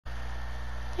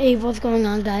Hey, what's going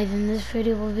on, guys? In this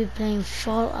video, we'll be playing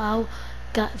Fall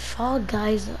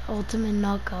Guys Ultimate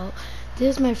Knockout.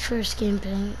 This is my first game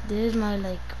playing. This is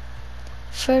my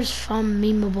first fun,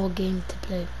 memeable game to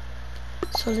play.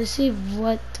 So let's see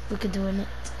what we could do in it.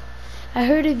 I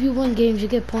heard if you win games, you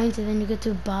get points, and then you get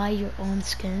to buy your own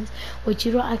skins, which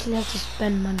you don't actually have to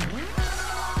spend money.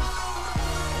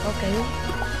 Okay.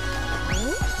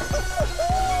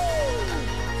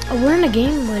 Oh, we're in a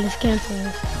game. Wait, let's cancel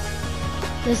this.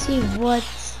 Let's see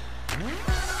what's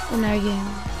in our game.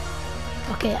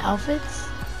 Okay, outfits.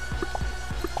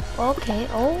 Okay,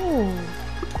 oh.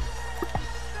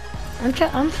 I'm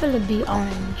finna be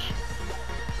orange.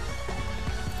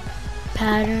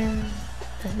 Pattern.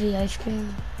 Let's be ice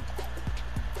cream.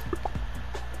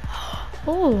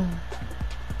 Oh.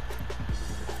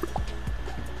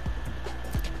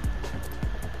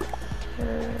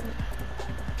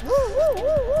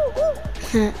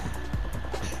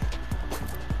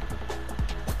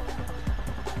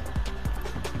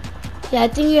 Yeah, I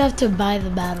think you have to buy the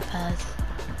battle pass.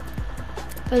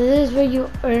 But this is where you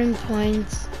earn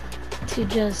points to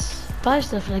just buy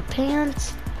stuff like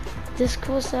pants, this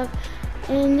cool stuff.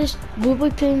 And we'll be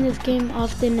playing this game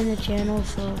often in the channel,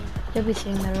 so you'll be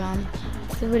seeing that around.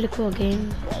 It's a really cool game.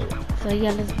 So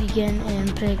yeah, let's begin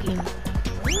and play a game.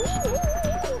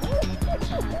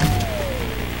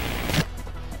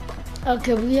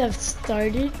 Okay, we have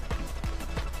started.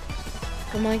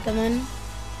 Come on, come on.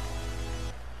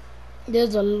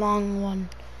 There's a long one.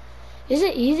 Is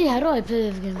it easy? How do I play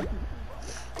this game?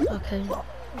 Okay.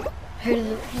 Heard of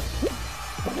it.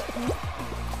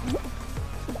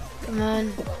 Come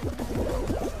on.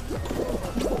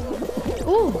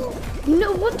 Oh!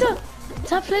 No, what the?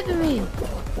 Stop flipping me.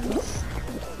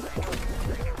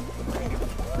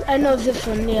 I know this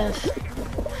one, yes.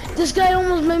 This guy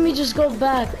almost made me just go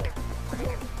back.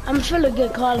 I'm finna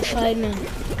get qualified, man.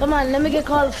 Come on, let me get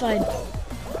qualified.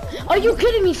 Are you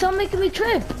kidding me? Stop making me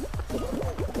trip.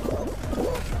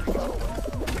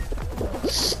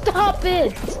 Stop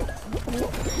it.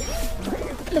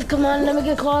 Come on, let me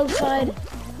get qualified.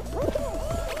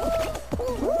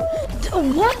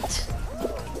 What?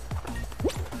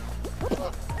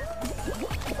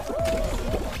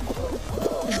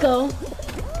 Let's go.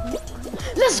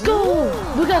 Let's go.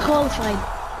 We got qualified.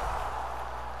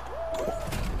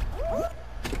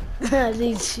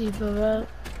 These people, bro.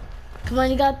 Come on,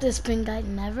 you got this, pink guy.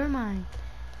 Never mind.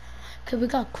 Cause we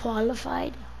got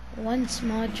qualified. One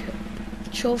small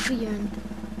trophy earned.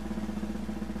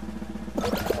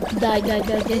 Die.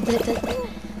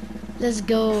 Let's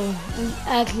go. We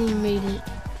actually made it.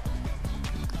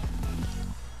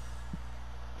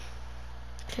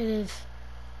 Okay, this.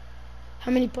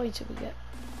 How many points did we get?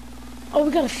 Oh,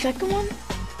 we got a second one?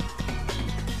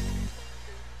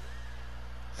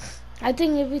 I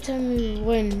think every time you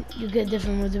win, you get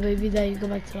different moves. Maybe that you go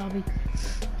back to the lobby.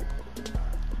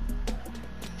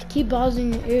 Keep balls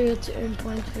in your area to earn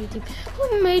points for your team.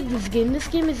 Who made this game? This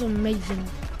game is amazing.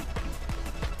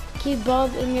 Keep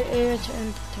balls in your area to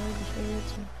earn targets for your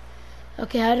team.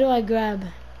 Okay, how do I grab?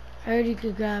 I heard you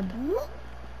could grab.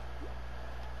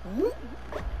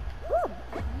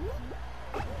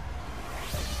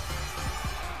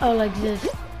 Oh, like this.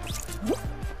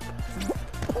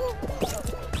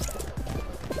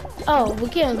 Oh, we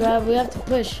can't grab, we have to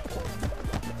push.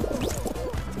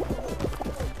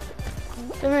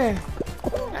 Come here.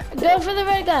 Go for the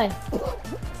right guy.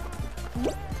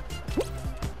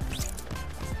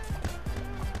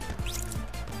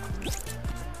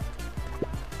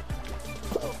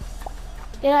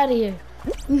 Get out of here.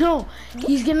 No,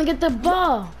 he's gonna get the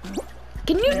ball.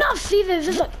 Can you not see this?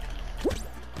 It's like...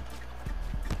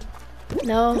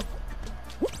 No.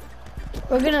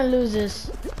 We're gonna lose this.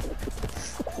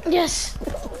 Yes!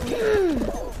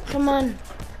 Come on.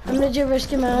 I'm legit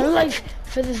risking my own life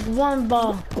for this one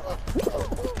ball.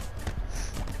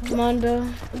 Come on, bro.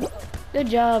 Good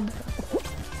job.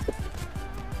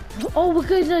 Oh, we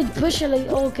could like push it like,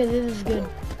 oh, okay, this is good.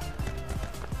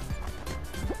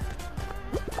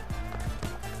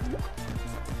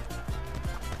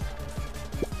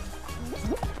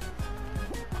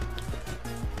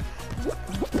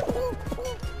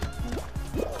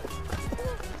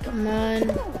 Come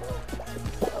on.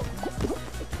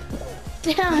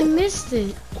 Damn, I missed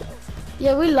it.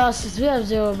 Yeah, we lost this. We have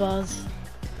 0 balls.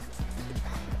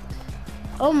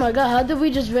 Oh my god, how did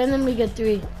we just randomly get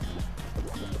 3?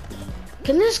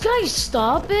 Can this guy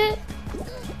stop it?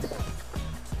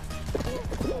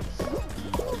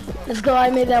 Let's go, I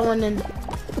made that one in.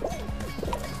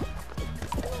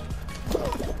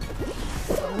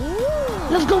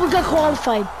 Let's go, we got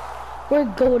qualified. We're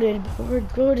goated, bro. We're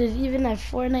goated even at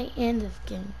Fortnite and this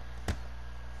game.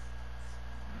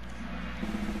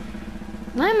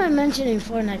 Why am I mentioning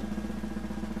Fortnite?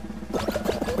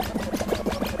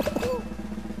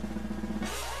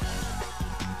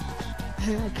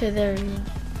 Okay, there we go.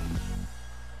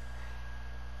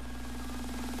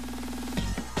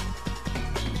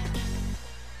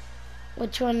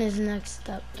 Which one is next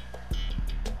up?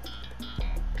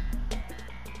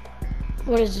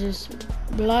 What is this?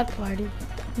 Block party.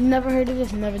 Never heard of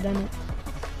this, never done it.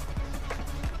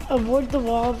 Avoid the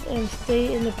walls and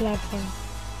stay in the platform.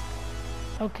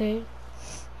 Okay.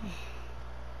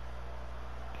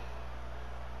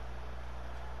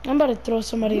 I'm about to throw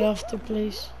somebody off the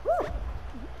place.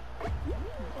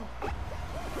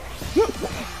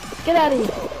 Get out of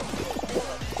here.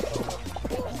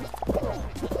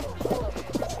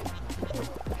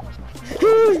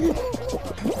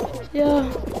 Yeah.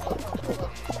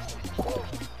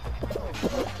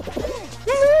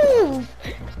 Move!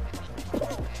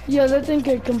 Yo, that thing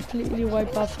could completely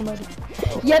wipe out somebody.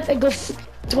 Yep, it goes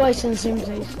twice in the same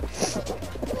place.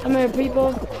 Come here,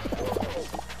 people.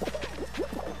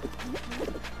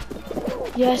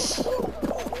 Yes.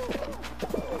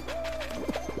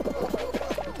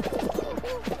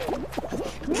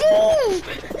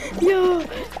 Yo,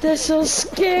 that's so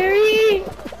scary.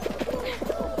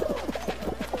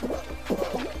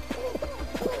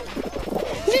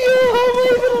 Yo, how am I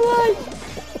even alive?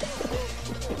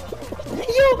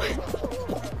 Yo.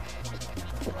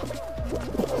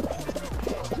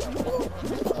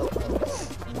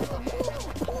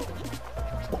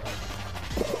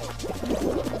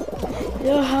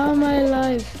 Yo, how am I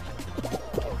alive?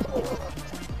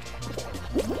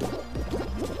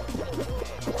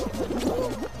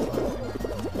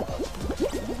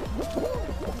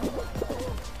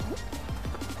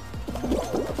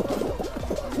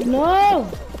 No!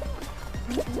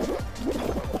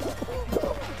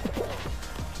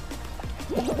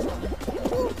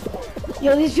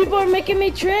 Yo, these people are making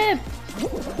me trip!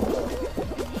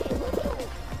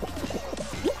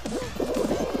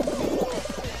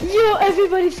 Yo,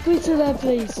 everybody squeeze to that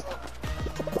place!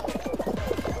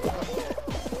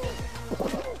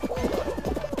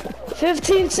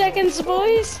 "15 seconds,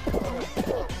 boys!"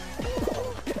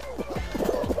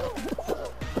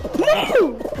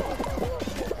 No!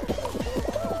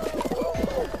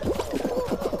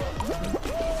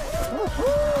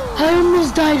 I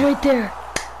almost died right there.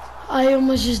 I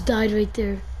almost just died right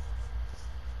there.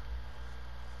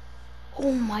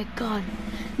 Oh my god.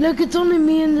 Look, it's only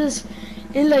me in this,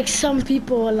 and like some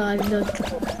people alive, look.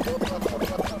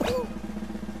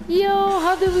 Yo,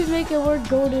 how did we make it work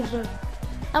golden, bro?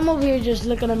 I'm over here just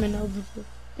looking at my nose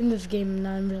in this game,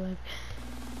 not in real life.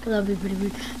 Cause that'd be pretty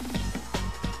weird.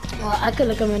 Well, I could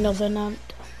look at my nose right now.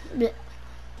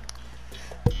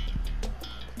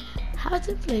 How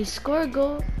to play? Score a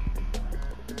goal.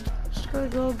 Score a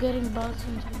goal, getting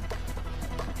bouncing.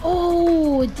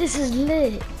 Oh, this is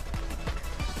lit.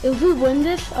 If we win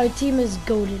this, our team is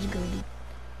goated.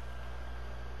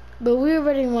 But we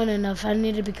already won enough. I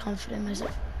need to be confident in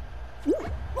myself.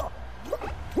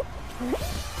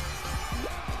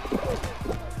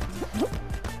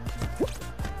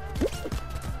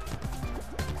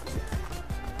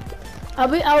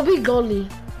 I'll be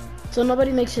goalie, so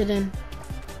nobody makes it in.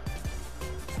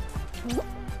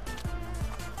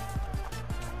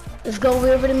 Let's go. We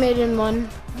already made it in one.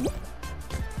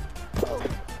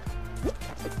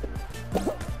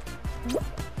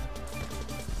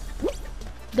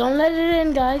 Don't let it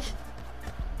in, guys.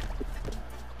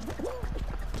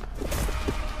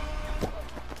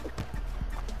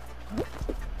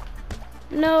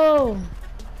 No.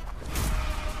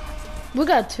 We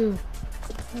got two.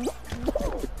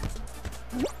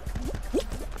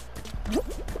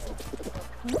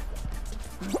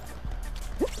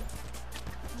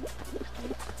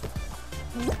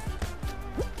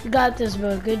 You got this,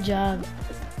 bro. Good job.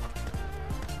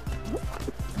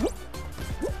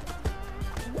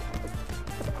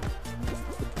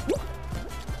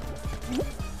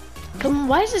 Come on,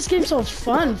 why is this game so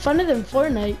fun? Funner than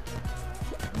Fortnite.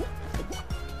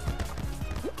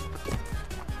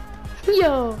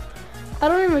 Yo, I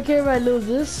don't even care if I lose.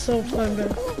 This is so fun, bro.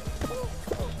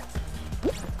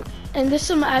 And there's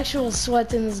some actual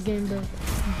sweat in this game, bro.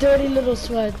 Dirty little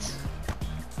sweats.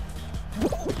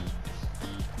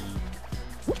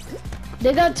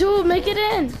 They got two, make it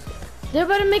in. They're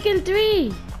about to make it in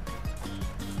three.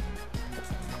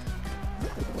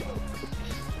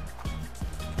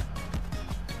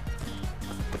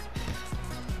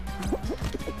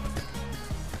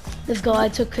 Let's go, I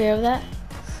took care of that.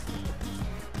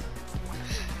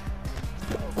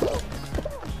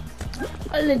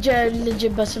 I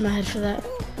legit busted my head for that.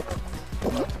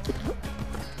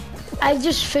 I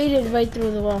just faded right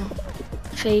through the wall.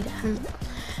 fade.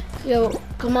 Yo,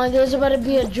 come on, there's about to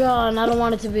be a draw, and I don't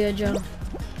want it to be a draw.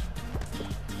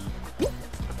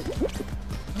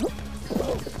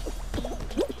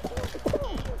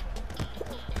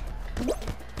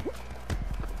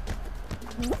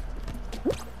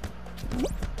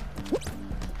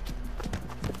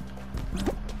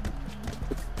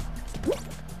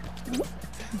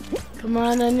 Come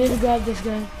on, I need to grab this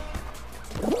guy.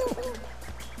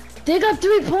 They got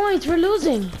 3 points, we're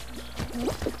losing.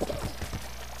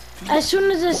 As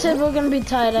soon as I said we're gonna be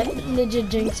tied, I legit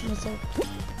jinxed myself.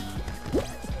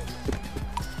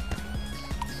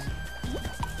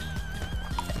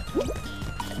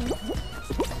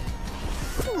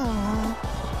 Aww.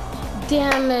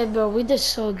 Damn it, bro, we did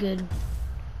so good.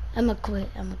 I'ma quit.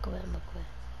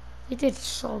 We did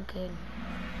so good.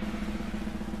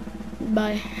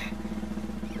 Bye.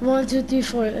 1, 2, 3,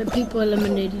 4 people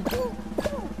eliminated.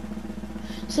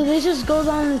 So they just go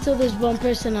down until there's one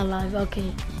person alive.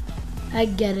 Okay, I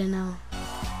get it now.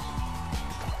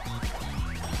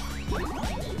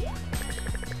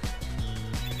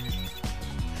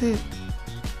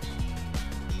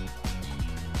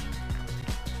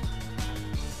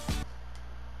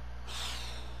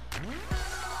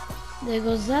 There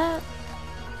goes that.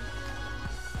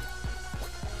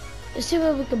 Let's see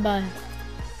what we can buy.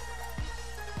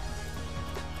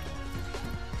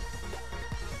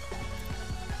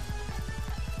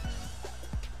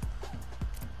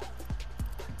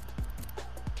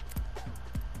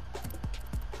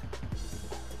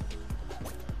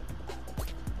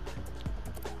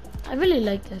 I really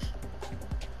like this.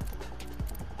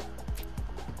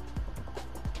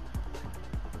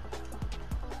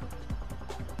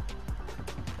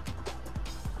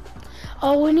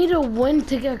 Oh, we need a win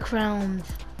to get crowned.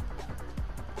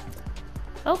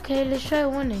 Okay, let's try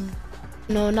winning.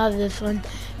 No, not this one.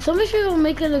 Some people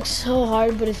make it look so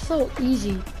hard, but it's so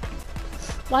easy.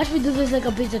 Watch me do this like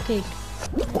a piece of cake.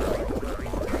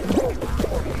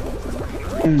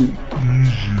 Easy.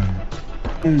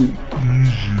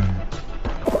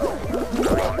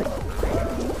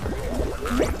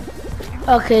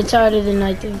 Okay, it's harder than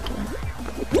I think.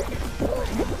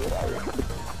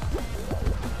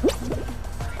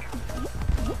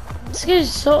 This guy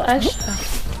is so extra.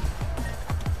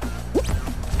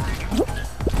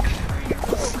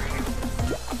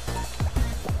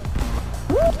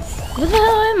 Where the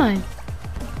hell am I?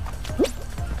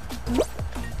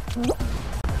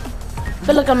 I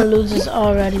feel like I'm gonna lose this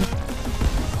already.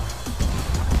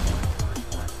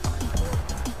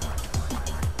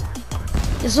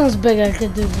 This one's big, I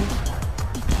could do this.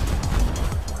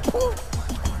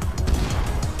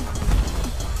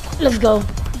 Let's go.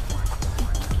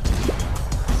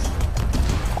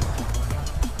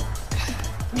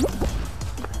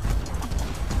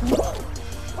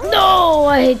 No,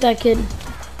 I hate that kid.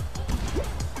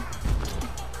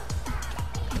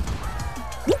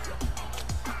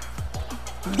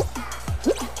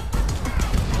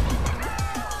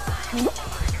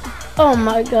 Oh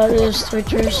my god, there's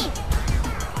switchers.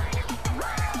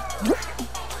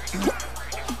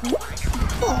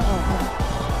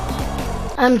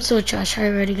 I'm so trash, I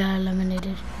already got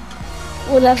eliminated.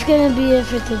 Well, that's gonna be it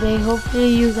for today. Hopefully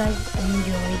you guys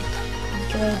enjoyed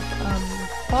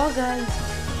Fall Guys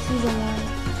Season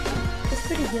 1. It's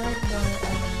pretty good, but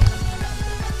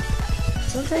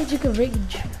sometimes you can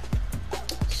rage.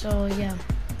 So yeah,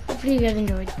 hopefully you guys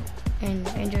enjoyed and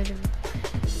enjoyed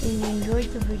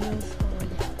the video. So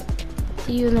yeah,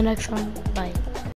 see you in the next one. Bye.